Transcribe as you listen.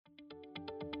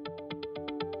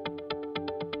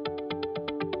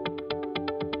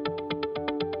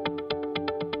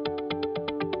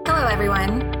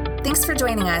everyone. Thanks for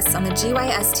joining us on the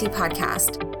GYST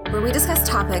podcast, where we discuss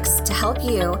topics to help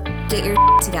you get your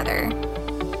together.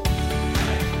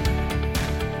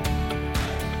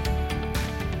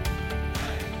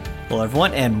 Hello,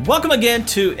 everyone, and welcome again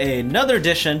to another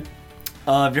edition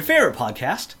of your favorite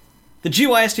podcast, the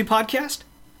GYST podcast,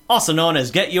 also known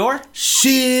as Get Your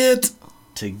Shit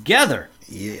Together.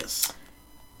 Yes.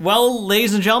 Well,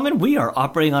 ladies and gentlemen, we are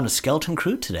operating on a skeleton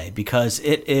crew today because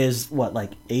it is,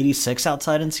 like 86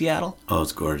 outside in Seattle? Oh,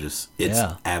 it's gorgeous. It's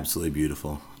absolutely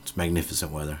beautiful. It's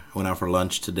magnificent weather. I went out for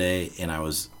lunch today, and I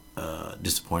was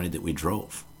disappointed that we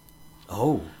drove.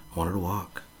 Oh. I wanted to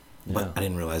walk. But I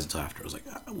didn't realize until after. I was like,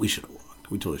 we should have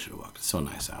walked. We totally should have walked. It's so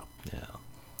nice out. Yeah.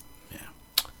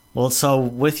 Yeah. Well, so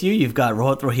with you've got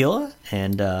Rohit Rohila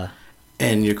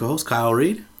and your co-host, Kyle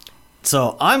Reed.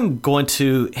 So I'm going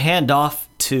to hand off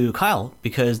to Kyle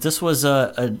because this was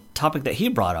a topic that he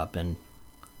brought up, and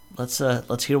let's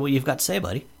hear what you've got to say,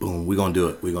 buddy. Boom, we're gonna do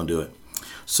it.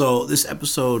 So this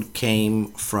episode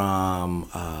came from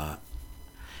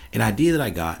an idea that I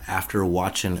got after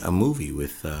watching a movie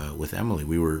with Emily.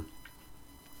 We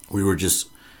were just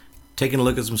taking a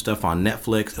look at some stuff on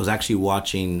Netflix. I was actually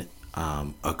watching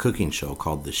a cooking show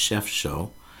called The Chef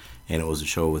Show. And it was a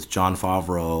show with Jon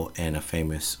Favreau and a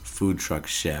famous food truck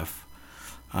chef,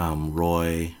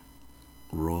 Roy,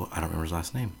 I don't remember his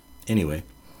last name. Anyway,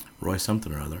 Roy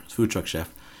something or other, food truck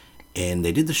chef. And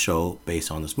they did the show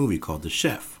based on this movie called The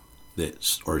Chef, that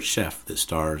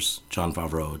stars Jon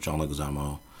Favreau, John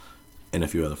Leguizamo, and a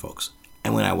few other folks.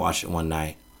 And when I watched it one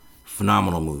night,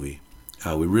 phenomenal movie.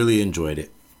 We really enjoyed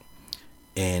it.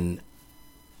 And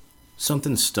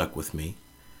something stuck with me.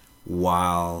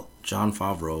 While Jon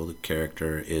Favreau, the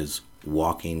character, is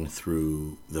walking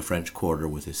through the French Quarter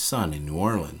with his son in New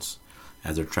Orleans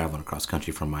as they're traveling across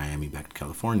country from Miami back to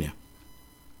California.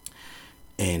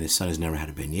 And his son has never had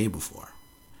a beignet before.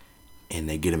 And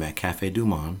they get him at Café du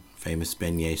Monde, famous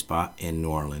beignet spot in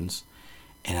New Orleans.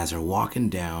 And as they're walking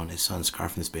down, his son's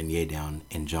scarfing this beignet down,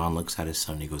 and John looks at his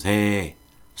son and he goes, hey,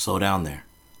 slow down there.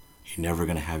 You're never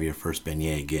going to have your first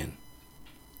beignet again.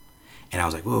 And I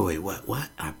was like, wait, what?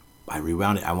 I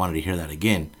rewound it. I wanted to hear that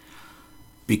again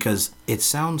because it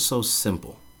sounds so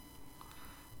simple,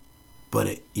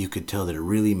 but you could tell that it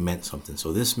really meant something.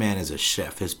 So this man is a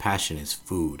chef. His passion is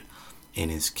food, and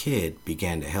his kid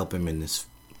began to help him in this.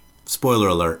 Spoiler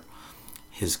alert,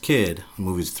 his kid, the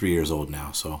movie's 3 years old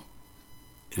now, so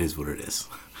it is what it is.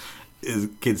 His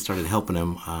kid started helping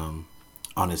him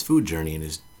on his food journey and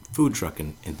his food truck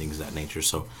and things of that nature.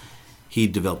 So he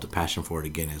developed a passion for it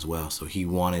again as well. So he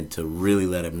wanted to really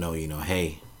let him know,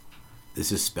 hey,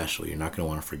 this is special. You're not going to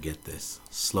want to forget this.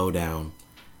 Slow down,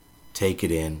 take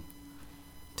it in,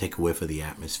 take a whiff of the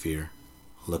atmosphere,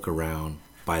 look around,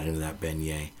 bite into that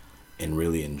beignet, and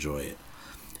really enjoy it.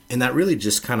 And that really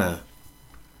just kind of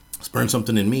spurred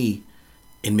something in me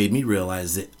and made me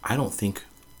realize that I don't think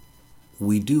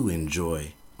we do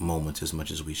enjoy moments as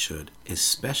much as we should,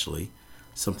 especially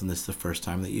something that's the first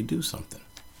time that you do something.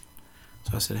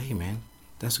 So I said, hey, man,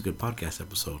 that's a good podcast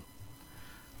episode.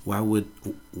 What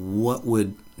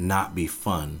would not be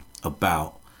fun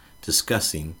about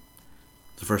discussing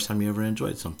the first time you ever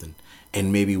enjoyed something?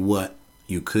 And maybe what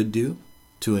you could do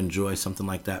to enjoy something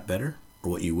like that better,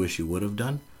 or what you wish you would have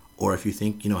done. Or if you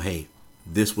think, hey,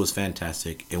 this was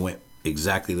fantastic. It went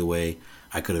exactly the way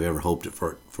I could have ever hoped it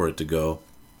for it to go,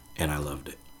 and I loved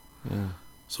it. Yeah.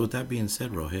 So with that being said,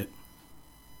 Rohit,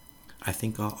 I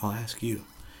think I'll ask you.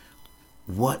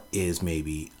 What is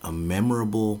maybe a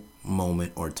memorable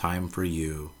moment or time for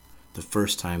you the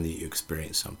first time that you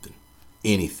experienced something?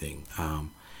 Anything. An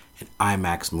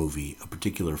IMAX movie, a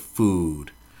particular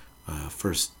food,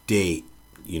 first date,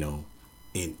 in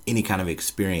any kind of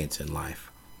experience in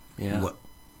life. Yeah.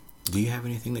 Do you have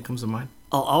anything that comes to mind?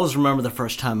 I'll always remember the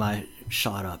first time I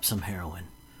shot up some heroin.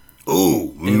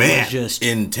 Oh, man. Just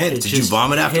intense. Did you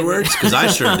vomit afterwards? Because I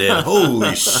sure did.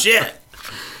 Holy shit.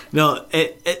 No,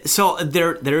 so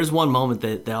there is one moment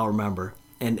that I'll remember,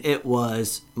 and it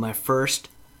was my first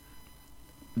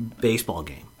baseball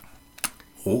game.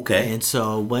 Okay. And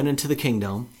so went into the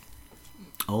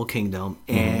Old Kingdome,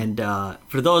 and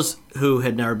for those who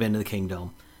had never been to the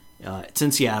Kingdome, it's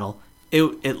in Seattle.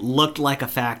 It looked like a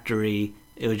factory.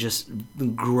 It was just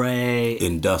gray,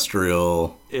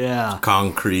 industrial,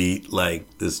 concrete,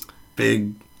 like this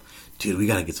big. Dude, we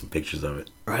gotta get some pictures of it.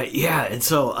 Right? Yeah. And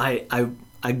so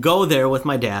I go there with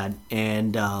my dad,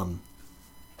 and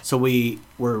so we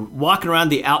were walking around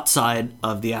the outside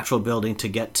of the actual building to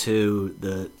get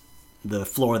to the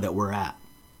floor that we're at.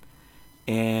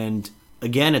 And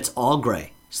again, it's all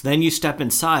gray. So then you step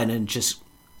inside, and just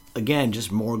again,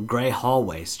 just more gray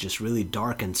hallways, just really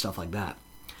dark and stuff like that.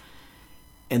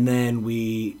 And then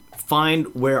we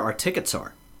find where our tickets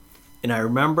are. And I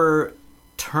remember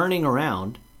turning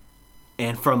around,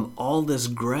 and from all this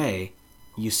gray,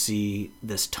 you see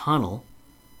this tunnel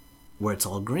where it's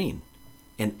all green.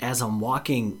 And as I'm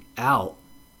walking out,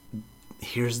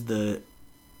 here's the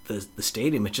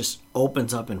stadium. It just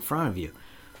opens up in front of you.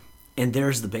 And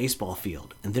there's the baseball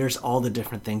field. And there's all the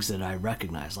different things that I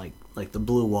recognize, like the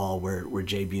blue wall where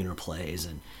Jay Buhner plays.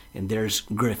 And there's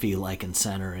Griffey like in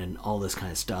center and all this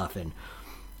kind of stuff. And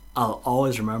I'll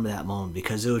always remember that moment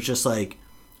because it was just like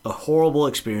a horrible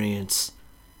experience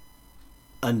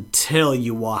until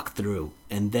you walk through.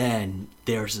 And then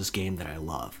there's this game that I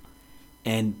love.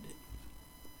 And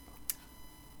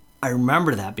I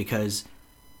remember that because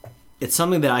it's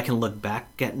something that I can look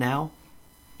back at now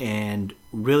and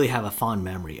really have a fond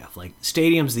memory of. Like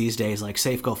stadiums these days, like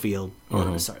Safeco Field,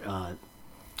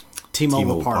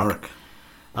 T-Mobile Park.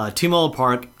 T-Mobile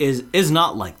Park is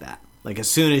not like that. Like as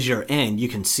soon as you're in, you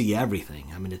can see everything.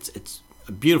 I mean, it's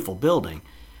a beautiful building,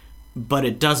 but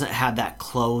it doesn't have that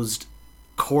closed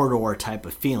corridor type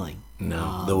of feeling.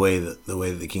 No, the way that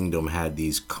the Kingdom had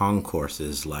these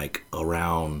concourses like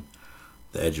around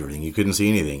the edge of everything, you couldn't see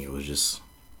anything. It was just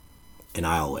an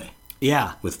aisleway.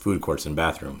 Yeah, with food courts and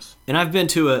bathrooms. And I've been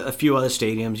to a few other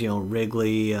stadiums,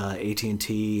 Wrigley,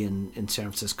 AT&T in San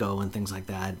Francisco and things like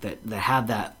that have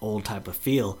that old type of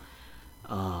feel.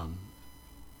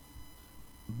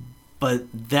 But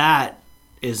that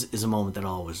is a moment that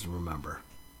I'll always remember.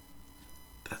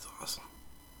 That's awesome.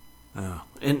 Oh.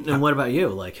 And what about you?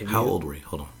 Like, how old were you?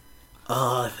 Hold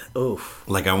on. Oof.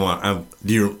 Like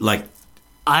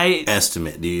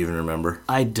estimate, do you even remember?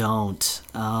 I don't.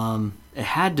 It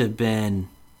had to have been...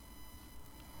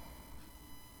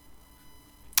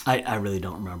 I really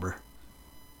don't remember.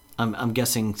 I'm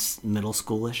guessing middle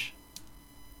schoolish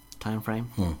time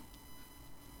frame.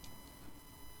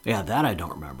 Yeah, that I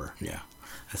don't remember. Yeah,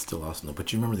 that's still awesome though.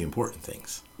 But you remember the important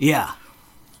things. Yeah.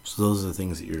 So those are the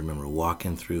things that you remember: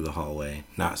 walking through the hallway,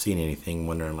 not seeing anything,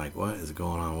 wondering like, what is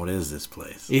going on? What is this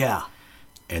place? Yeah.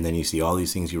 And then you see all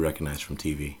these things you recognize from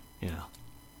TV. Yeah.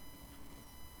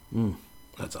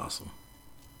 That's awesome.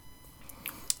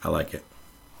 I like it.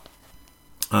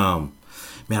 Man,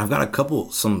 I've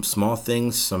got some small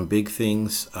things, some big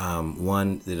things.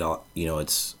 One that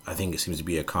I think it seems to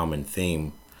be a common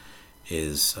theme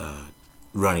is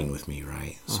running with me,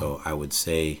 right? Uh-huh. So I would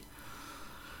say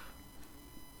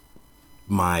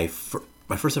my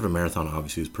first ever marathon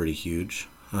obviously was pretty huge.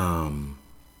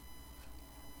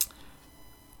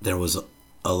 There was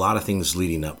a lot of things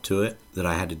leading up to it that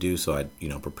I had to do, so I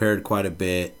prepared quite a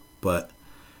bit, but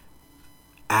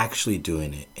actually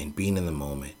doing it and being in the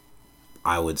moment,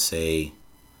 I would say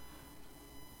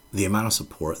the amount of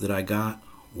support that I got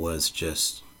was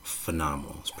just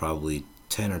phenomenal. It's probably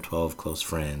 10 or 12 close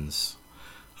friends.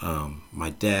 My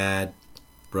dad,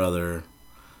 brother,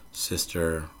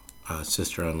 sister,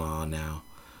 sister-in-law now,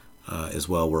 as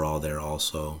well, were all there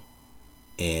also.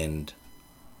 And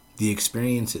the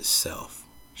experience itself,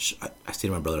 I stayed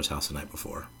at my brother's house the night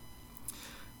before.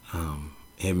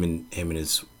 Him and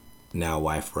his now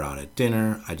wife were out at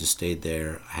dinner. I just stayed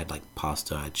there. I had like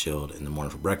pasta. I chilled in the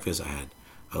morning for breakfast. I had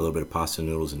a little bit of pasta,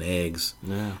 noodles, and eggs.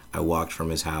 Yeah. I walked from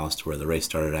his house to where the race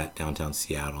started at, downtown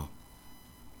Seattle.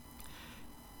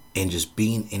 And just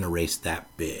being in a race that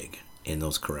big in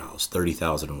those corrals,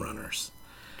 30,000 runners,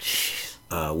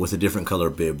 with a different color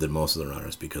bib than most of the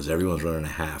runners because everyone's running a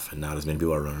half and not as many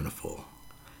people are running a full.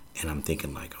 And I'm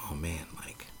thinking like, oh man,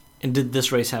 like. And did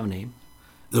this race have a name?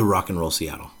 The Rock and Roll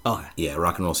Seattle. Okay. Yeah,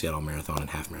 Rock and Roll Seattle Marathon and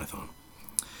Half Marathon.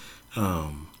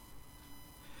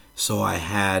 So I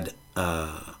had,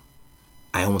 I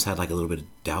almost had like a little bit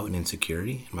of doubt and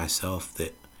insecurity in myself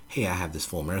that, hey, I have this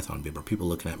full marathon bib. Are people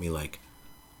looking at me like,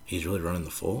 he's really running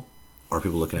the full? Or are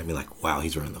people looking at me like, wow,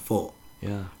 he's running the full?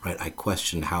 Yeah. Right? I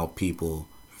questioned how people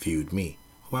viewed me.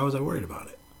 Why was I worried about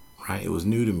it? Right? It was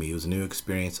new to me. It was a new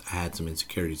experience. I had some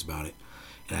insecurities about it.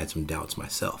 And I had some doubts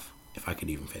myself if I could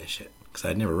even finish it. Because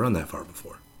I'd never run that far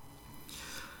before.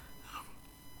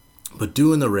 But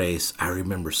doing the race, I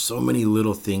remember so many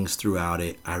little things throughout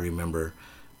it. I remember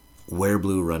Wear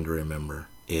Blue, Run to Remember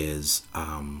is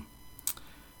a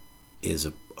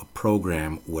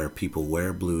program where people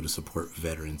wear blue to support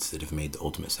veterans that have made the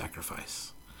ultimate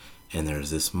sacrifice. And there's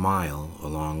this mile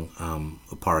along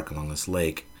a park along this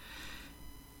lake,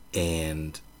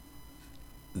 and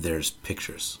there's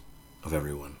pictures of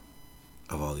everyone,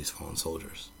 of all these fallen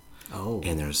soldiers. Oh.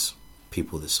 And there's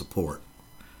people that support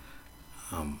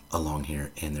along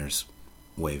here, and there's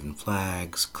waving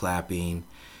flags, clapping,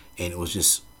 And it was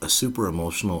just a super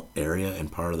emotional area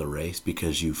and part of the race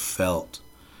because you felt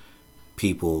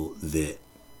people that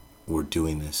were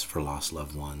doing this for lost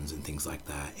loved ones and things like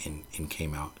that, and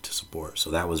came out to support. So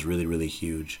that was really, really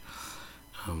huge.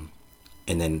 And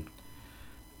then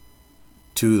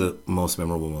two of the most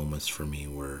memorable moments for me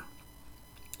were,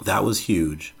 that was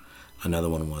huge. Another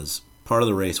one was part of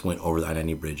the race went over the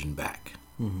I-90 bridge and back.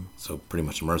 Mm-hmm. So pretty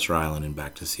much Mercer Island and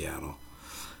back to Seattle.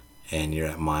 And you're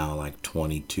at mile like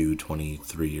 22,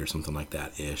 23 or something like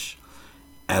that ish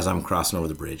as I'm crossing over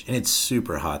the bridge. And it's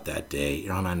super hot that day.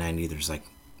 You're on I-90,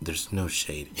 there's no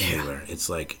shade anywhere. It's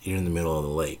like you're in the middle of the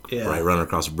lake, right? Running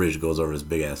across a bridge goes over this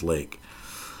big ass lake.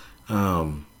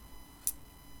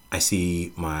 I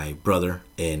see my brother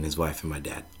and his wife and my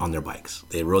dad on their bikes.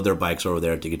 They rode their bikes over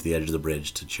there to get to the edge of the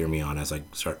bridge to cheer me on as I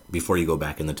start, before you go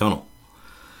back in the tunnel.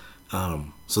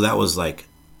 So that was like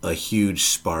a huge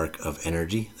spark of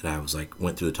energy that I was like,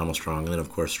 went through the tunnel strong, and then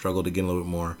of course struggled again a little bit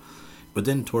more. But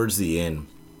then towards the end,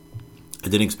 I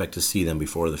didn't expect to see them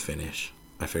before the finish.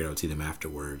 I figured I would see them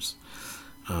afterwards.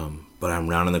 But I'm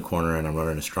rounding the corner and I'm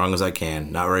running as strong as I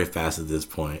can. Not very fast at this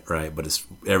point, right? But it's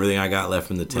everything I got left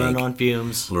in the tank. Running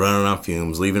on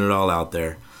fumes, leaving it all out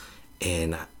there.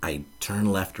 And I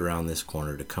turn left around this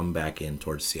corner to come back in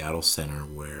towards Seattle Center,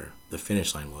 where the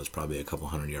finish line was probably a couple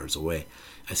hundred yards away.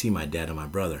 I see my dad and my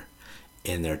brother,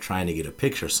 and they're trying to get a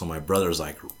picture. So my brother's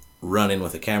like running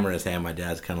with a camera in his hand. My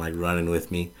dad's kind of like running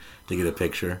with me to get a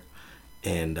picture.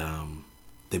 And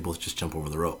they both just jump over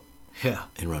the rope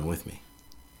and run with me.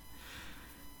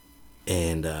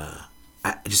 And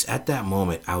I just, at that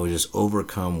moment, I was just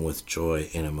overcome with joy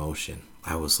and emotion.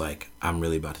 I was like, I'm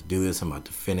really about to do this. I'm about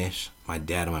to finish. My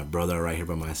dad and my brother are right here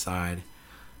by my side.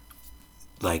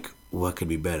 Like, what could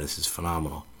be better? This is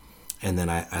phenomenal. And then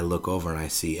I look over and I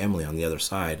see Emily on the other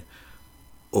side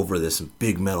over this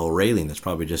big metal railing that's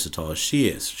probably just as tall as she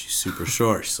is. She's super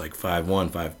short. She's like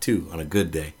 5'1", 5'2" on a good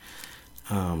day.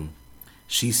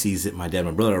 She sees that my dad and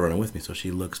my brother are running with me, so she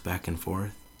looks back and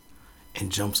forth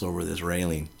and jumps over this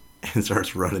railing and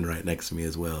starts running right next to me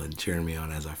as well and cheering me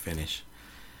on as I finish.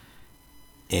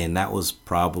 And that was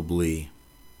probably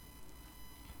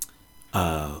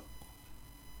one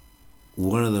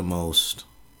of the most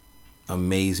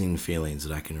amazing feelings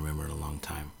that I can remember in a long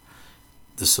time.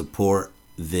 The support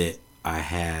that I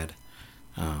had,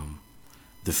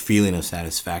 the feeling of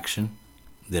satisfaction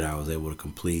that I was able to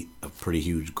complete a pretty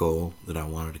huge goal that I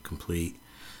wanted to complete,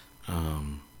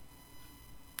 and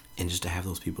just to have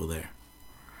those people there.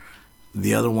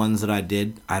 The other ones that I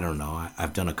did, I don't know.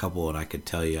 I've done a couple and I could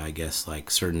tell you, I guess, like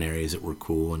certain areas that were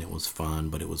cool and it was fun,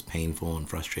 but it was painful and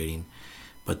frustrating.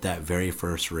 But that very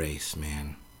first race,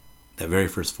 man, that very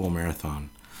first full marathon,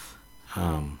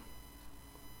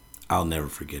 I'll never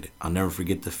forget it. I'll never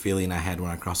forget the feeling I had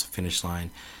when I crossed the finish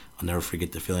line. I'll never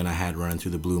forget the feeling I had running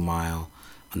through the Blue Mile.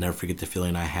 I'll never forget the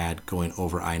feeling I had going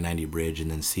over I-90 bridge and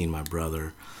then seeing my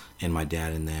brother and my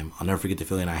dad and them. I'll never forget the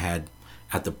feeling I had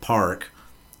at the park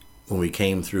when we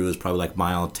came through. It was probably like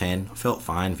mile 10. I felt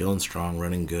fine, feeling strong,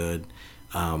 running good.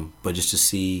 But just to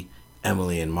see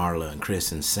Emily and Marla and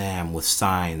Chris and Sam with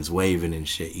signs waving and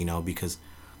shit, you know, because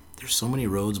there's so many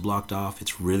roads blocked off.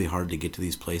 It's really hard to get to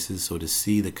these places. So to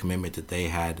see the commitment that they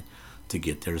had to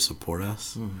get there to support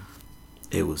us,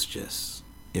 it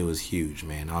was huge,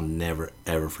 man. I'll never,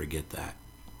 ever forget that.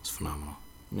 It's phenomenal.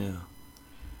 Yeah.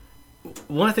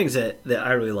 One of the things that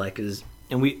I really like is,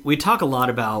 and we talk a lot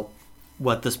about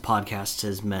what this podcast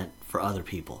has meant for other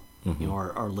people, you know,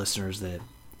 our listeners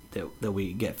that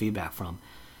we get feedback from.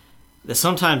 That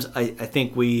sometimes I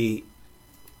think we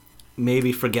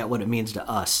maybe forget what it means to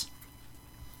us.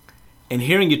 And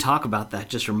hearing you talk about that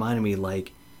just reminded me,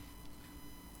 like,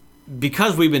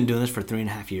 because we've been doing this for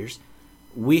 3.5 years,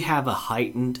 we have a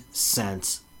heightened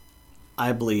sense,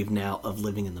 I believe now, of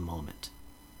living in the moment,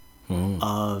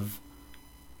 of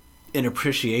an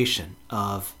appreciation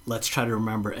of, let's try to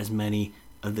remember as many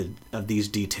of these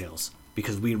details,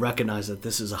 because we recognize that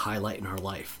this is a highlight in our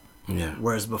life. Yeah.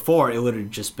 Whereas before it would have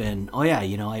just been, oh yeah,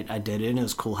 you know, I did it and it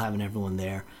was cool having everyone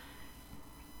there.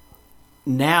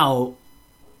 Now,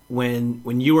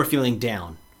 when you were feeling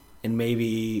down and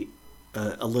maybe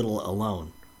a little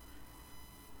alone,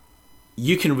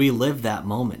 you can relive that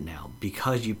moment now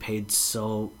because you paid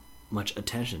so much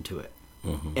attention to it,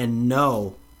 and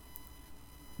know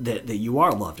that you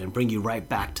are loved and bring you right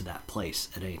back to that place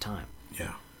at any time.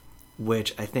 Yeah.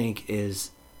 Which I think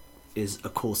is a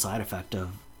cool side effect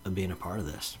of being a part of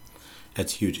this.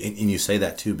 That's huge. And you say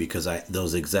that too, because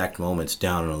those exact moments,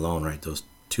 down and alone, right? Those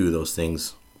two of those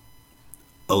things,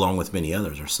 along with many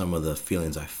others, are some of the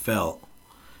feelings I felt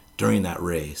during that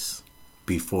race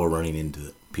before running into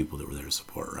the people that were there to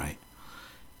support, right?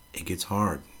 it gets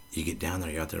hard. You get down there,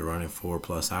 you're out there running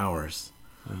 4+ hours.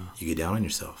 You get down on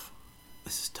yourself.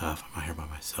 This is tough. I'm out here by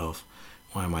myself.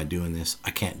 Why am I doing this?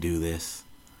 I can't do this.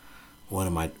 What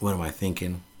am I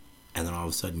thinking? And then all of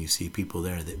a sudden you see people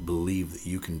there that believe that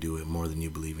you can do it more than you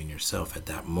believe in yourself at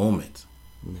that moment.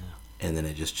 Yeah. And then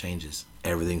it just changes.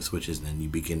 Everything switches, and then you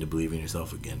begin to believe in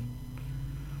yourself again.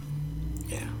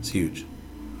 Yeah, it's huge.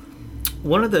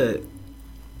 One of the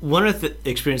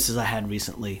experiences I had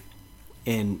recently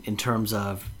in terms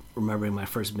of remembering my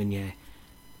first beignet,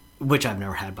 which I've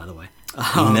never had, by the way.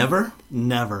 Never?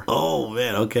 Never. Oh,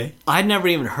 man, okay. I'd never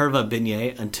even heard of a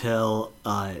beignet until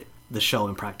the show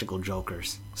Impractical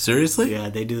Jokers. Seriously? Yeah,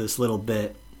 they do this little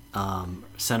bit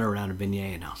centered around a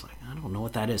beignet, and I was like, I don't know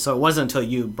what that is. So it wasn't until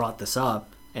you brought this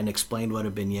up and explained what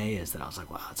a beignet is that I was like,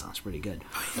 wow, that sounds pretty good.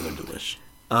 Oh, yeah, they're delish.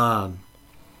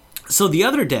 So the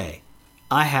other day,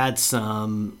 I had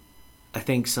some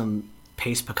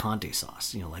paste picante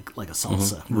sauce, like a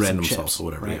salsa, random chips, salsa,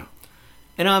 whatever. right? Yeah.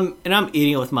 And I'm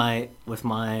eating it with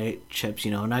my chips,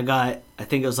 and I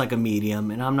think it was like a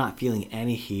medium, and I'm not feeling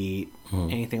any heat,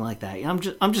 anything like that.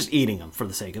 I'm just eating them for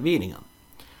the sake of eating them.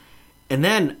 And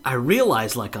then I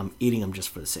realized like I'm eating them just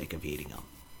for the sake of eating them.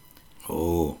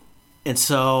 Oh. And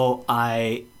so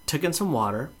I took in some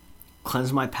water,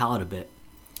 cleansed my palate a bit,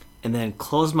 and then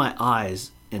closed my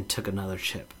eyes and took another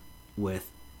chip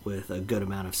with a good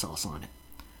amount of sauce on it.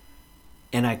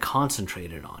 And I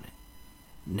concentrated on it.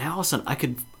 Now all of a sudden I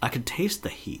could taste the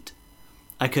heat.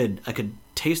 I could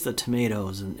taste the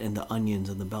tomatoes and the onions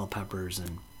and the bell peppers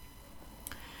and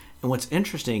what's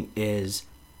interesting is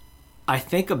I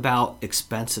think about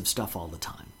expensive stuff all the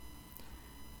time.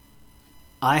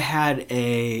 I had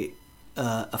a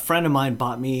friend of mine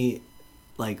bought me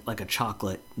like a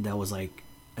chocolate that was like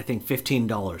I think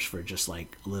 $15 for just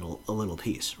like a little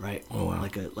piece, right? Oh, wow.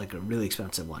 Like a really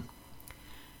expensive one.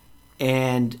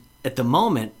 And at the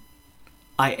moment,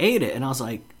 I ate it, and I was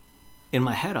like, in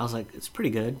my head, I was like, it's pretty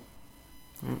good.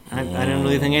 I didn't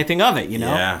really think anything of it,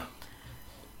 Yeah.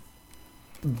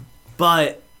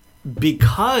 But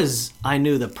because I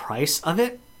knew the price of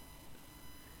it,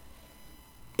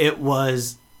 it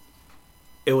was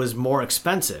more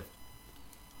expensive.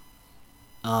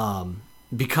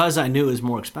 Because I knew it was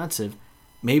more expensive,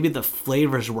 maybe the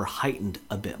flavors were heightened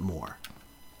a bit more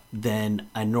than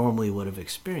I normally would have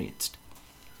experienced.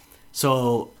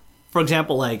 So, for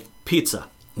example, like pizza.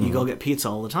 You go get pizza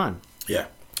all the time. Yeah.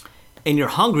 And you're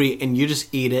hungry and you just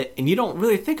eat it and you don't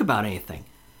really think about anything.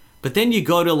 But then you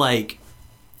go to like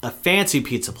a fancy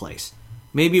pizza place,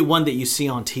 maybe one that you see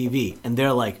on TV, and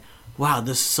they're like, wow,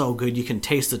 this is so good. You can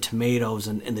taste the tomatoes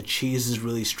and the cheese is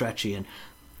really stretchy.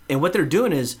 And what they're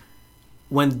doing is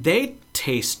when they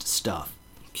taste stuff,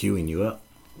 Queuing you up.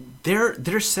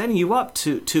 they're setting you up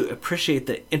to appreciate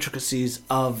the intricacies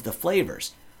of the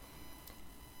flavors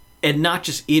and not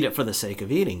just eat it for the sake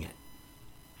of eating it.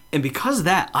 And because of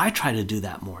that, I try to do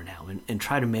that more now and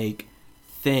try to make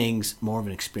things more of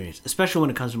an experience, especially when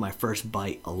it comes to my first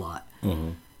bite a lot.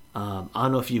 Mm-hmm. I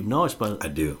don't know if you've noticed, but I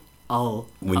do.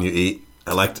 When you eat,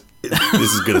 I like to,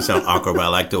 this is going to sound awkward, but I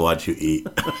like to watch you eat.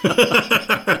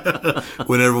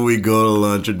 Whenever we go to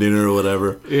lunch or dinner or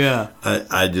whatever, yeah,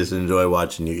 I just enjoy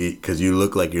watching you eat because you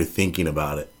look like you're thinking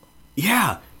about it.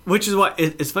 Yeah, which is why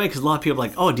it's funny because a lot of people are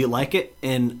like, oh, do you like it?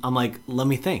 And I'm like, let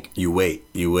me think. You wait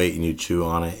and you chew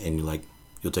on it and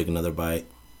you'll take another bite.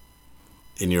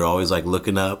 And you're always like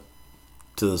looking up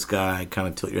to the sky, kind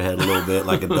of tilt your head a little bit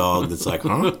like a dog that's like,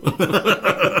 huh?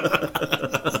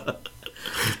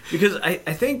 Because I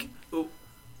think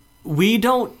we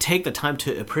don't take the time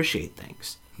to appreciate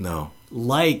things. No.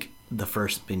 Like the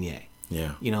first beignet.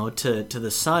 Yeah. To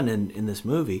the son in this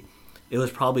movie, it was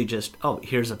probably just, oh,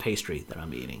 here's a pastry that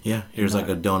I'm eating. Yeah, here's like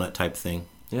a donut type thing.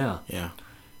 Yeah. Yeah.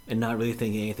 And not really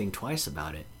thinking anything twice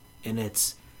about it. And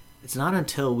it's not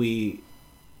until we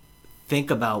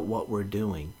think about what we're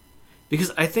doing.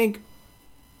 Because I think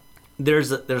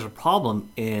there's a problem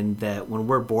in that when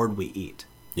we're bored, we eat.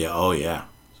 Yeah, oh yeah.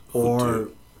 Or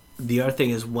the other thing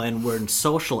is when we're in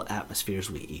social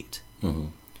atmospheres, we eat. Mm-hmm.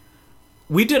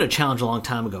 We did a challenge a long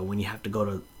time ago when you have to go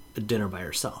to a dinner by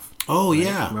yourself. Oh, right?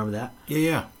 yeah. Remember that?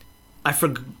 Yeah. I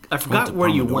forgot where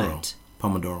you went.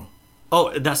 Pomodoro.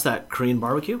 Oh, that's that Korean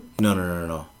barbecue?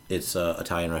 No. It's an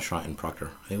Italian restaurant in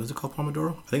Proctor. Hey, was it called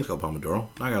Pomodoro? I think it's called Pomodoro.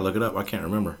 I gotta look it up. I can't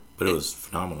remember. But it was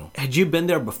phenomenal. Had you been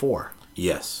there before?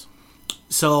 Yes.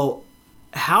 So,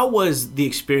 how was the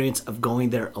experience of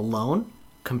going there alone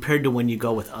compared to when you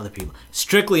go with other people?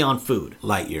 Strictly on food.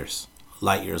 Light years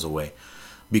away.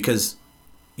 Because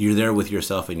you're there with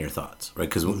yourself and your thoughts, right?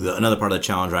 Because another part of the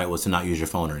challenge, right, was to not use your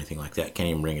phone or anything like that. Can't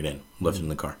even bring it in. Left it in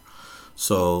the car.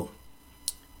 So,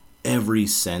 every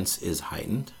sense is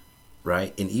heightened,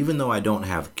 right? And even though I don't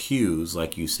have cues,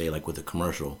 like you say, like with a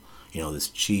commercial, this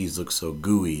cheese looks so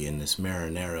gooey and this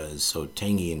marinara is so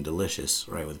tangy and delicious,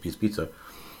 right, with a piece of pizza,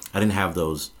 I didn't have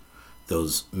those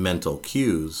mental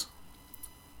cues.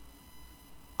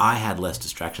 I had less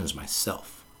distractions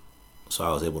myself. So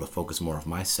I was able to focus more of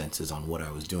my senses on what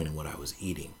I was doing and what I was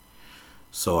eating.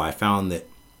 So I found that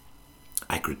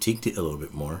I critiqued it a little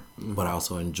bit more, but I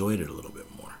also enjoyed it a little bit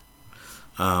more.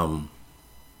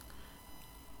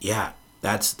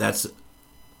 That's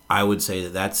I would say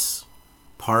that's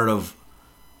part of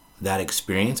that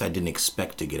experience I didn't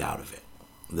expect to get out of it.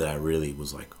 That I really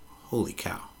was like, holy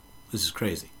cow, this is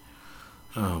crazy.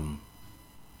 And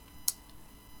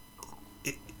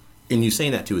you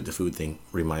saying that too with the food thing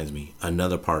reminds me,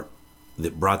 another part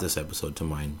that brought this episode to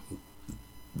mind,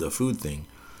 the food thing.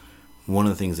 One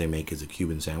of the things they make is a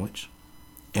Cuban sandwich.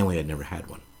 Emily had never had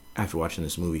one. After watching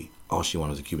this movie, all she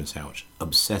wanted was a Cuban sandwich,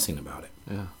 obsessing about it.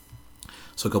 Yeah.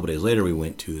 So a couple days later, we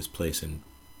went to this place in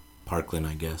Parkland,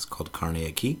 I guess, called Carne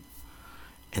Aquí,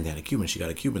 and they had a Cuban. She got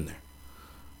a Cuban there.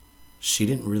 She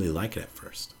didn't really like it at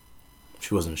first.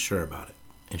 She wasn't sure about it.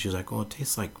 And she was like, "Oh, it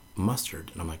tastes like mustard."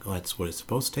 And I'm like, "Oh, that's what it's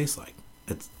supposed to taste like.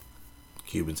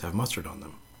 Cubans have mustard on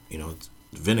them. It's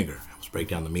vinegar. It helps break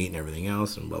down the meat and everything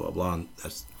else and blah, blah, blah." And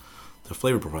that's the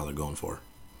flavor profile they're going for.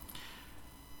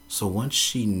 So once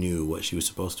she knew what she was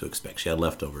supposed to expect, she had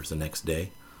leftovers the next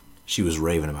day. She was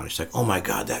raving about it. She's like, "Oh my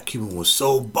God, that Cuban was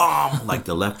so bomb." Like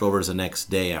the leftovers the next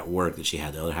day at work that she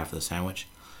had, the other half of the sandwich.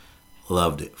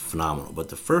 Loved it. Phenomenal. But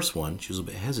the first one, she was a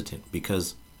bit hesitant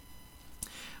because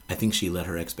I think she let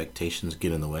her expectations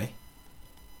get in the way.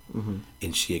 Mm-hmm.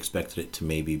 And she expected it to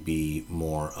maybe be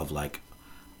more of like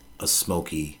a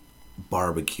smoky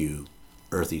barbecue,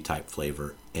 earthy type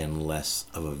flavor and less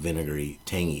of a vinegary,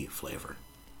 tangy flavor.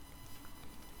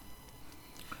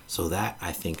 So that,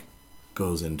 I think,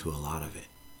 goes into a lot of it,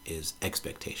 is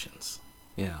expectations.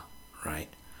 Yeah. Right?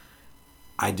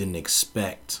 I didn't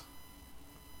expect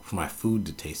for my food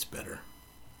to taste better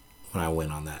when I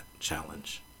went on that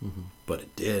challenge. Mm-hmm. But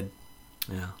it did.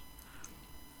 Yeah.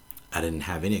 I didn't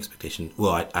have any expectation.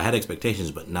 Well, I had expectations,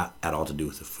 but not at all to do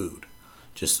with the food.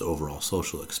 Just the overall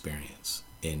social experience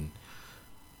in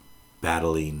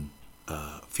battling,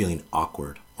 feeling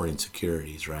awkward or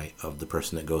insecurities, right? Of the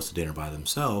person that goes to dinner by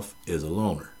themselves is a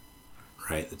loner,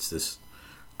 right? It's this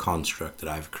construct that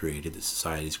I've created, that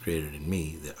society's created in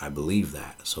me, that I believe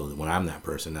that. So that when I'm that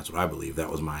person, that's what I believe. That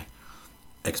was my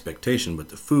expectation. But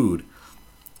the food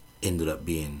ended up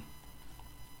being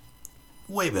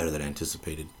way better than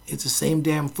anticipated. It's the same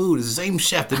damn food. It's the same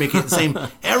chef. They make it the same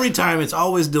every time. It's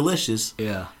always delicious.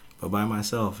 Yeah. But by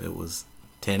myself, it was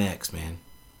 10x, man.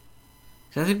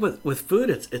 I think with food,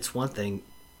 it's one thing,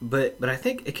 but I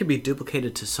think it can be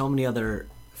duplicated to so many other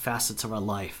facets of our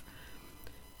life.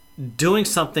 Doing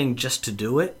something just to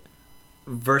do it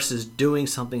versus doing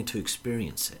something to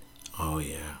experience it. Oh,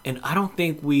 yeah. And I don't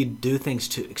think we do things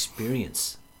to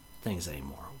experience things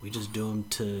anymore. We just do them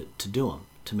to do them,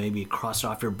 to maybe cross it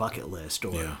off your bucket list,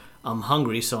 or yeah. I'm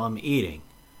hungry, so I'm eating.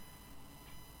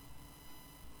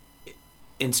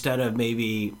 Instead of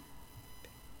maybe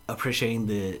appreciating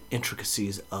the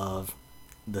intricacies of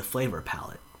the flavor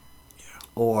palette. Yeah.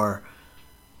 Or,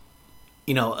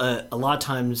 a lot of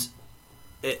times,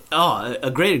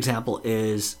 a great example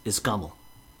is Gummel.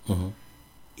 Mm-hmm.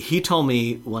 He told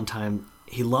me one time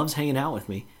he loves hanging out with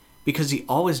me because he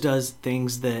always does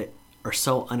things that are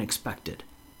so unexpected.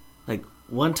 Like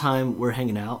one time we're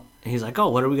hanging out and he's like, "Oh,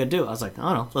 what are we going to do?" I was like, "I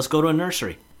don't know, let's go to a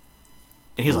nursery."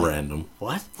 And he's random. Like,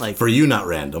 "What?" Like, for you, not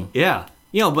random. Yeah.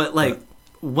 But like,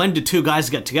 when do two guys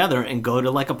get together and go to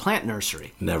like a plant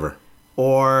nursery? Never.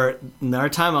 Or another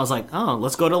time I was like, "Oh,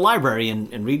 let's go to the library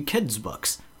and read kids'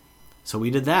 books." So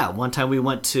we did that. One time we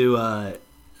went to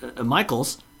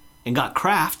Michael's and got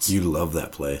crafts. You love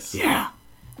that place. Yeah.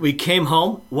 We came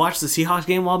home, watched the Seahawks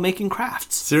game while making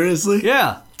crafts. Seriously?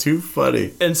 Yeah. Too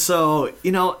funny. And so,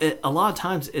 a lot of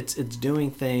times it's doing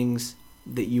things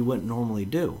that you wouldn't normally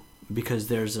do because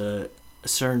there's a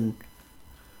certain...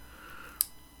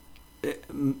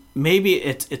 Maybe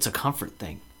it's a comfort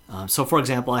thing. So, for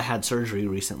example, I had surgery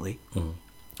recently,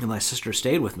 and my sister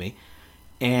stayed with me,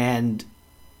 and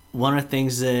one of the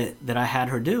things that I had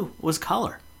her do was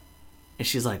color. And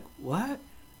she's like, "What?" I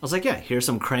was like, "Yeah, here's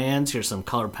some crayons, here's some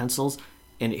colored pencils,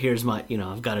 and here's my,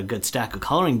 I've got a good stack of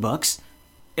coloring books."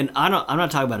 And I'm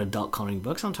not talking about adult coloring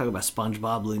books. I'm talking about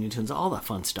SpongeBob, Looney Tunes, all that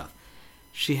fun stuff.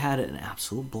 She had an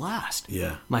absolute blast.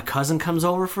 Yeah. My cousin comes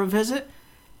over for a visit,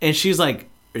 and she's like,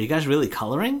 "Are you guys really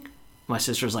coloring?" My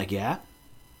sister's like, "Yeah."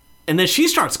 And then she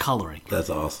starts coloring. That's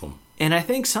awesome. And I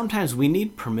think sometimes we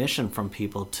need permission from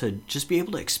people to just be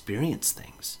able to experience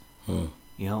things. You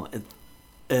know,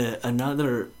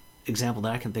 another example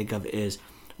that I can think of is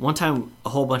one time a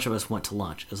whole bunch of us went to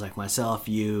lunch. It was like myself,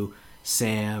 you,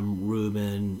 Sam,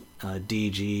 Ruben,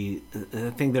 DG.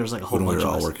 I think there was like a whole bunch of us. We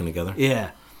were all working together?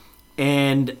 Yeah.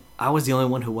 And I was the only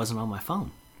one who wasn't on my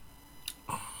phone.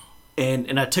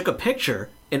 And I took a picture,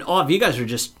 and all of you guys are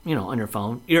just, you know, on your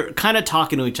phone. You're kind of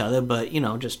talking to each other, but, you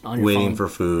know, just on your phone. Waiting for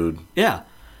food. Yeah.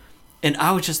 And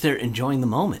I was just there enjoying the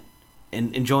moment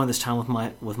and enjoying this time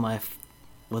with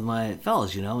my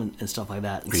fellas, you know, and stuff like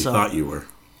that. And you thought you were.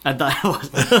 I thought I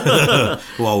was.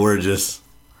 Well, we're just...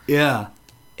 Yeah.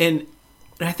 And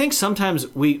I think sometimes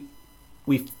we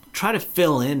try to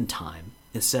fill in time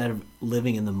instead of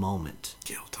living in the moment.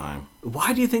 Kill time.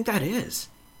 Why do you think that is?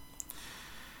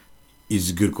 It's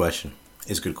a good question.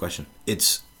 It's a good question.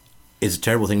 It's a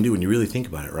terrible thing to do when you really think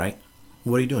about it, right?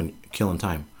 What are you doing? Killing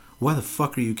time. Why the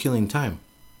fuck are you killing time?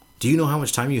 Do you know how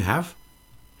much time you have?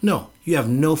 No. You have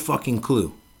no fucking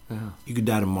clue. Yeah. You could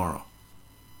die tomorrow.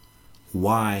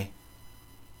 Why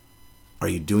are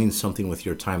you doing something with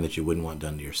your time that you wouldn't want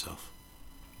done to yourself?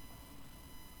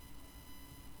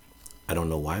 I don't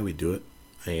know why we do it.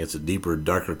 I think it's a deeper,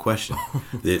 darker question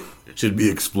that should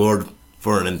be explored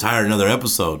for an entire another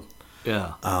episode.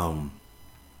 Yeah.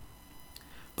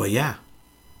 But yeah,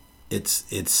 it's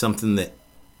something that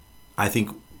I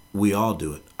think we all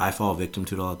do it. I fall victim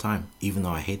to it all the time, even though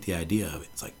I hate the idea of it.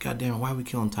 It's like, God damn it, why are we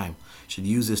killing time? Should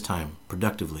use this time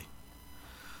productively.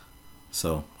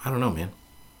 So, I don't know, man.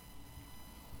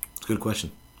 It's a good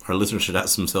question. Our listeners should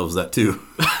ask themselves that too.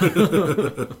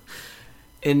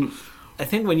 And I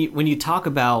think when you talk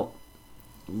about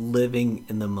living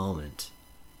in the moment,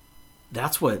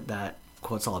 that's what that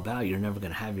quote's all about. You're never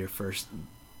going to have your first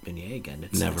beignet again.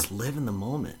 It's live in the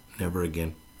moment. Never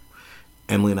again.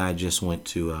 Emily and I just went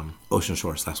to Ocean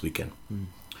Shores last weekend.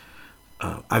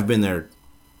 I've been there,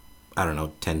 I don't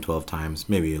know, 10, 12 times,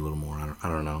 maybe a little more. I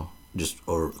don't know. Just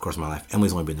over the course of my life.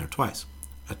 Emily's only been there twice.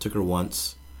 I took her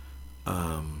once.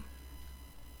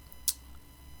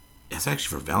 It's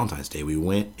actually for Valentine's Day. We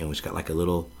went and we just got like a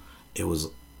little. It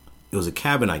was a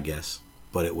cabin, I guess,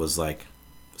 but it was like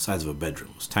the size of a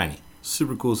bedroom. It was tiny,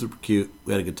 super cool, super cute.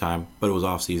 We had a good time, but it was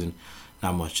off season,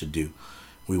 not much to do.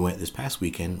 We went this past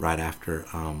weekend right after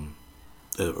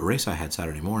the race I had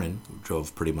Saturday morning. We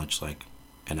drove pretty much like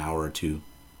an hour or two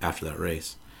after that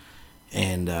race,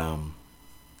 and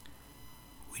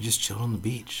we just chilled on the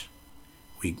beach.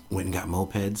 We went and got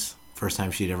mopeds. First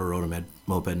time she'd ever rode a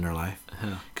moped in her life.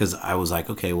 Because I was like,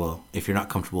 okay, well, if you're not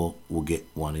comfortable, we'll get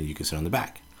one and you can sit on the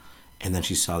back. And then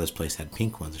she saw this place had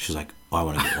pink ones. And she's like, oh, I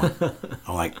want to get one.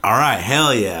 I'm like, all right,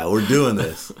 hell yeah, we're doing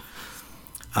this.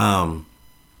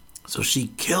 So she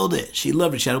killed it. She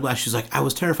loved it. She had a blast. She was like, I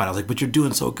was terrified. I was like, but you're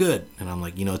doing so good. And I'm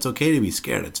like, you know, it's okay to be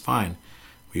scared. It's fine.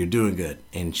 But you're doing good.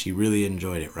 And she really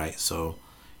enjoyed it, right? So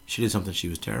she did something she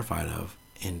was terrified of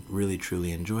and really,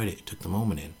 truly enjoyed it. Took the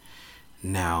moment in.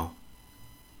 Now,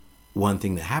 one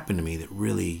thing that happened to me that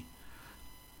really,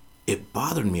 it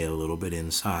bothered me a little bit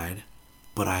inside,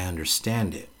 but I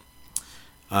understand it.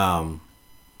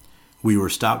 We were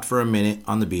stopped for a minute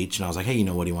on the beach, and I was like, hey, you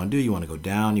know, what do you want to do? You want to go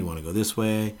down? You want to go this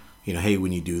way? You know, hey,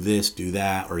 when you do this, do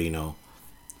that, or, you know,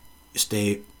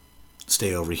 stay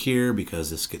over here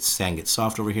because sand gets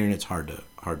soft over here and it's hard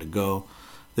to go.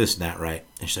 This and that, right?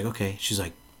 And she's like, okay. She's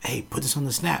like, hey, put this on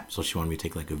the snap. So she wanted me to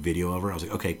take like a video of her. I was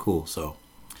like, okay, cool. So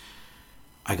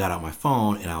I got out my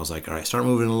phone and I was like, all right, start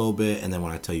moving a little bit. And then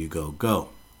when I tell you go, go.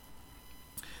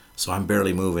 So I'm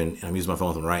barely moving and I'm using my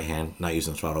phone with my right hand, not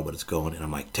using the throttle, but it's going. And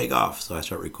I'm like, take off. So I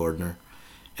start recording her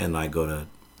and I go to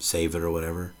save it or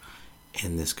whatever.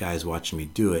 And this guy's watching me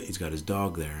do it. He's got his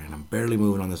dog there and I'm barely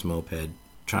moving on this moped,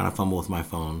 trying to fumble with my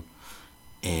phone.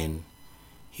 And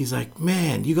he's like,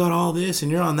 man, you got all this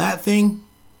and you're on that thing?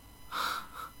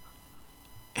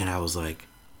 And I was like,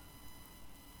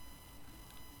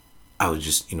 I was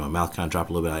just, you know, my mouth kind of dropped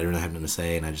a little bit. I didn't really have nothing to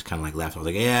say. And I just kind of like laughed. I was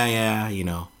like, yeah, you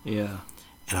know. Yeah.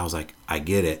 And I was like, I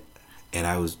get it.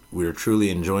 And we were truly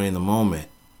enjoying the moment.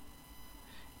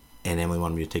 And Emily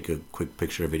wanted me to take a quick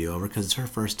picture or video of her because it's her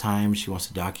first time. She wants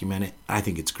to document it. I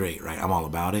think it's great, right? I'm all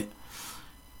about it.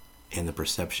 And the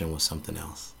perception was something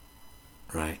else,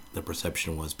 right? The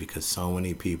perception was because so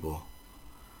many people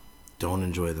don't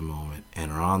enjoy the moment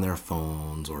and are on their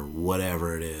phones or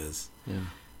whatever it is,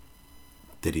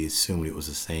 that he assumed it was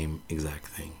the same exact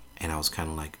thing. And I was kind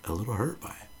of like a little hurt by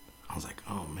it. I was like,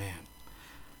 oh man,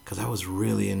 because I was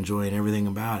really enjoying everything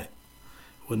about it.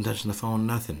 Wasn't touching the phone,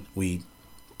 nothing. We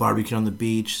barbecued on the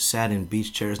beach, sat in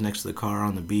beach chairs next to the car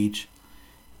on the beach,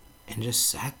 and just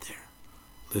sat there,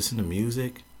 listened to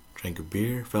music, drank a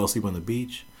beer, fell asleep on the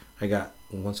beach. I got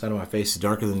one side of my face is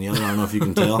darker than the other. I don't know if you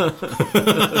can tell.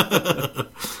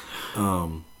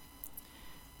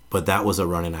 But that was a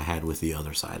run-in I had with the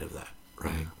other side of that,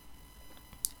 right?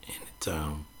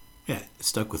 And it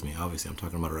stuck with me. Obviously, I'm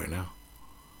talking about it right now.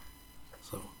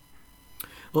 So,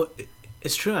 well,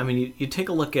 it's true. I mean, you take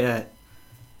a look at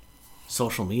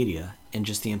social media and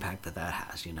just the impact that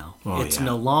has. It's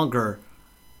no longer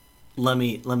let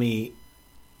me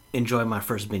enjoy my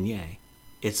first beignet.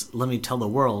 It's let me tell the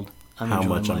world I'm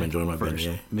enjoying my first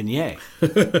beignet.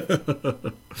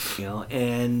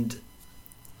 And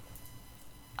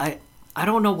I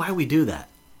don't know why we do that.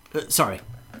 Sorry.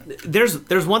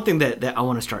 There's one thing that I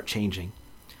want to start changing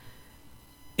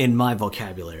in my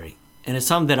vocabulary, and it's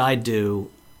something that I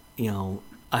do,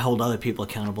 I hold other people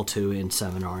accountable to in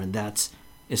seminar, and that's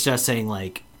instead of saying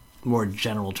like more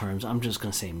general terms, I'm just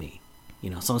going to say me.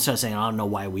 So instead of saying I don't know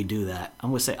why we do that, I'm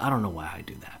going to say I don't know why I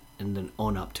do that, and then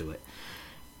own up to it.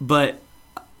 But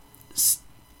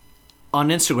on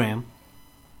Instagram,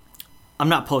 I'm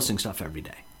not posting stuff every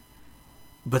day.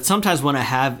 But sometimes when I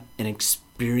have an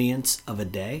experience of a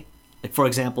day, like for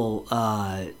example,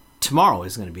 tomorrow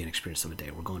is going to be an experience of a day.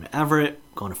 We're going to Everett,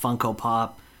 going to Funko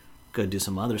Pop, going to do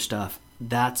some other stuff.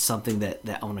 That's something that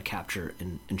I want to capture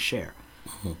and share.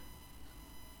 Mm-hmm.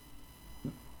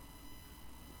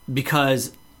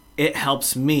 Because it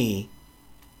helps me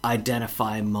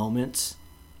identify moments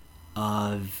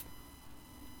of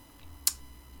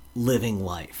living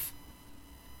life.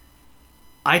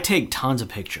 I take tons of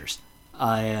pictures.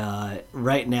 I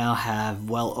right now have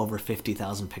well over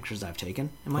 50,000 pictures I've taken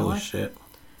in my life. Oh, shit.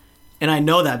 And I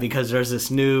know that because there's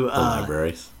this new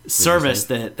libraries service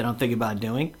that I'm thinking about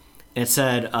doing. And it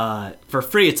said, for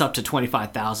free, it's up to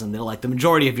 25,000. They're like, the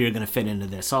majority of you are going to fit into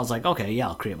this. So I was like, okay, yeah,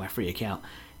 I'll create my free account.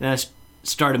 And I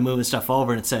started moving stuff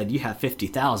over and it said, you have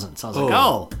 50,000. So I was like,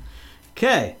 oh,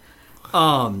 okay.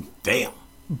 Damn.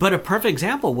 But a perfect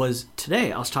example was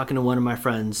today. I was talking to one of my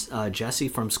friends, Jessie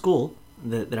from school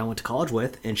that I went to college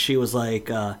with. And she was like,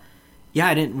 yeah,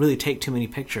 I didn't really take too many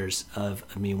pictures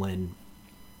of me when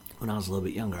I was a little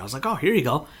bit younger. I was like, oh, here you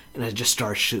go. And I just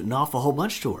started shooting off a whole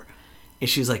bunch to her. And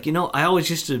she's like, I always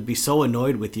used to be so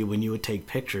annoyed with you when you would take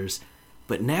pictures.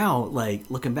 But now, like,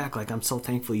 looking back, like, I'm so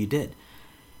thankful you did.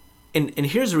 And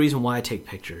here's the reason why I take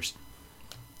pictures.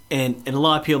 And a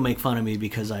lot of people make fun of me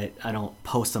because I don't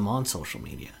post them on social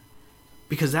media.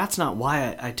 Because that's not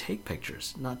why I take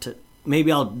pictures.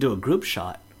 Maybe I'll do a group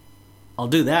shot. I'll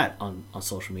do that on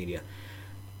social media.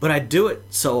 But I do it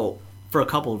for a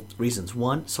couple of reasons.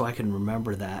 One, so I can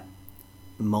remember that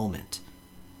moment.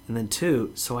 And then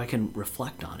two, so I can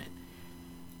reflect on it.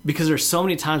 Because there's so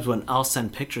many times when I'll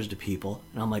send pictures to people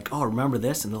and I'm like, oh, remember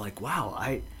this? And they're like, wow,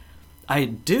 I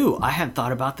do. I hadn't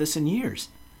thought about this in years.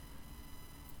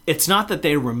 It's not that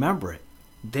they remember it.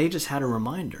 They just had a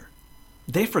reminder.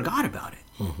 They forgot about it.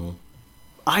 Mm-hmm.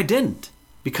 I didn't.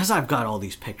 Because I've got all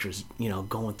these pictures,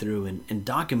 going through and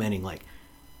documenting like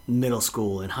middle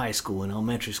school and high school and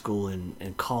elementary school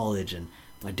and college and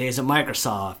my days at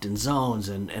Microsoft and Zones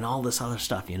and all this other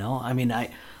stuff, I mean,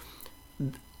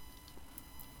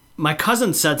 my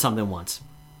cousin said something once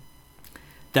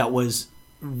that was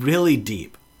really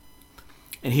deep.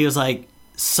 And he was like,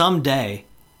 someday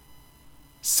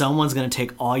someone's going to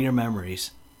take all your memories,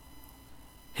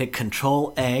 hit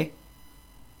Control-A,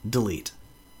 delete.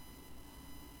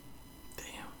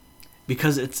 Damn.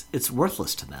 Because it's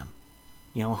worthless to them.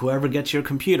 Whoever gets your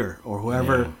computer or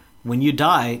whoever, when you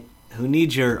die, who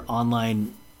needs your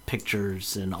online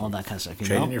pictures and all that kind of stuff?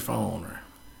 Trade in your phone.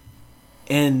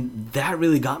 And that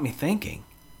really got me thinking.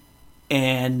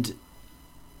 And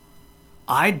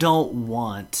I don't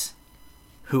want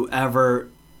whoever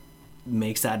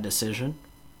makes that decision,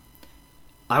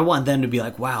 I want them to be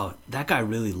like, wow, that guy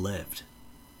really lived.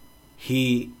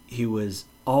 He was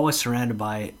always surrounded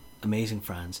by amazing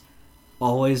friends,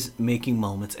 always making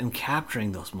moments and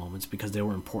capturing those moments because they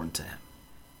were important to him.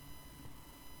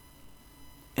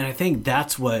 And I think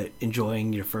that's what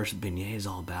enjoying your first beignet is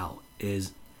all about,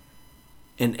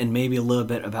 and maybe a little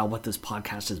bit about what this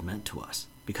podcast has meant to us,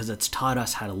 because it's taught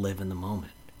us how to live in the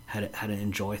moment, how to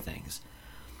enjoy things.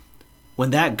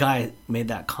 When that guy made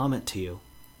that comment to you,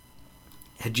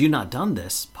 had you not done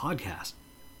this podcast,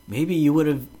 maybe you would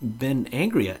have been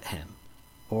angry at him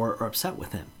or upset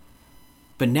with him.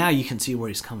 But now you can see where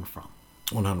he's coming from.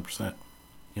 100%.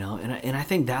 And I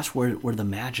think that's where the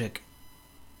magic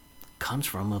comes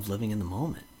from of living in the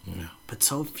moment. Yeah. But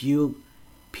so few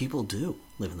people do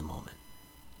live in the moment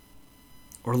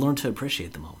or learn to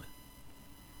appreciate the moment.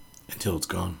 Until it's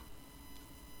gone.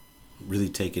 Really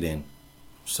take it in.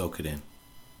 Soak it in.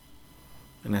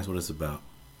 And that's what it's about.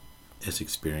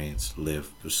 experience,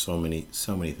 live. There's so many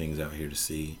things out here to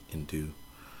see and do,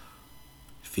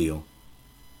 feel.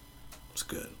 It's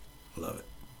good. I love it.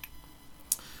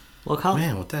 Well, Colin,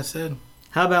 Man, with that said,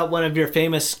 how about one of your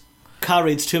famous Kyle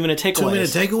Reed's 2-minute takeaways? 2-minute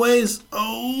takeaways?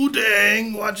 Oh,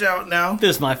 dang. Watch out now.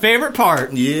 This is my favorite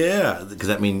part. Yeah. Does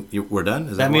that mean we're done?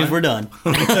 Is That means why? we're done.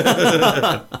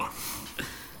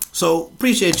 So,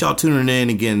 appreciate y'all tuning in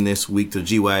again this week to the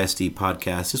GYST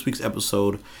podcast. This week's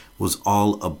episode was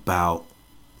all about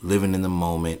living in the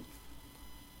moment,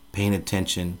 paying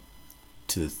attention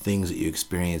to the things that you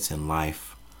experience in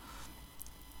life.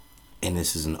 And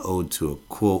this is an ode to a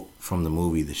quote from the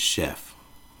movie The Chef.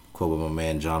 Quote by my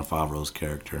man Jon Favreau's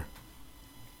character.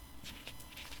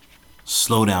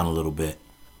 Slow down a little bit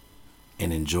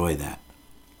and enjoy that.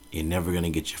 You're never going to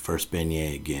get your first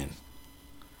beignet again.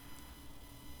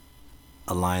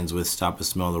 Aligns with Stop and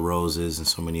Smell the Roses and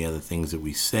so many other things that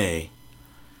we say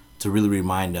to really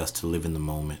remind us to live in the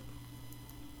moment.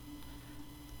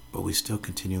 But we still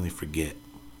continually forget.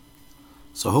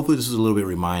 So hopefully this is a little bit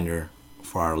reminder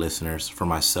for our listeners, for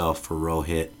myself, for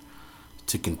Rohit,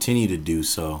 to continue to do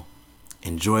so.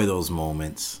 Enjoy those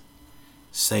moments,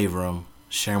 savor them,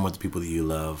 share them with the people that you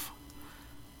love,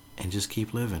 and just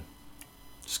keep living.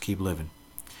 Just keep living.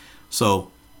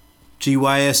 So,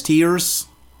 GYSTers,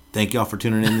 thank y'all for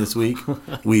tuning in this week.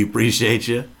 We appreciate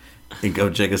you. And go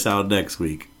check us out next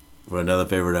week for another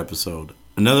favorite episode.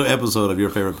 Another episode of your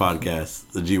favorite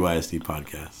podcast, the GYST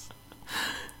podcast.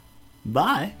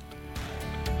 Bye.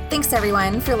 Thanks,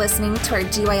 everyone, for listening to our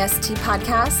GYST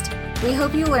podcast. We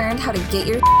hope you learned how to get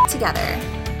your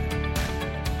together.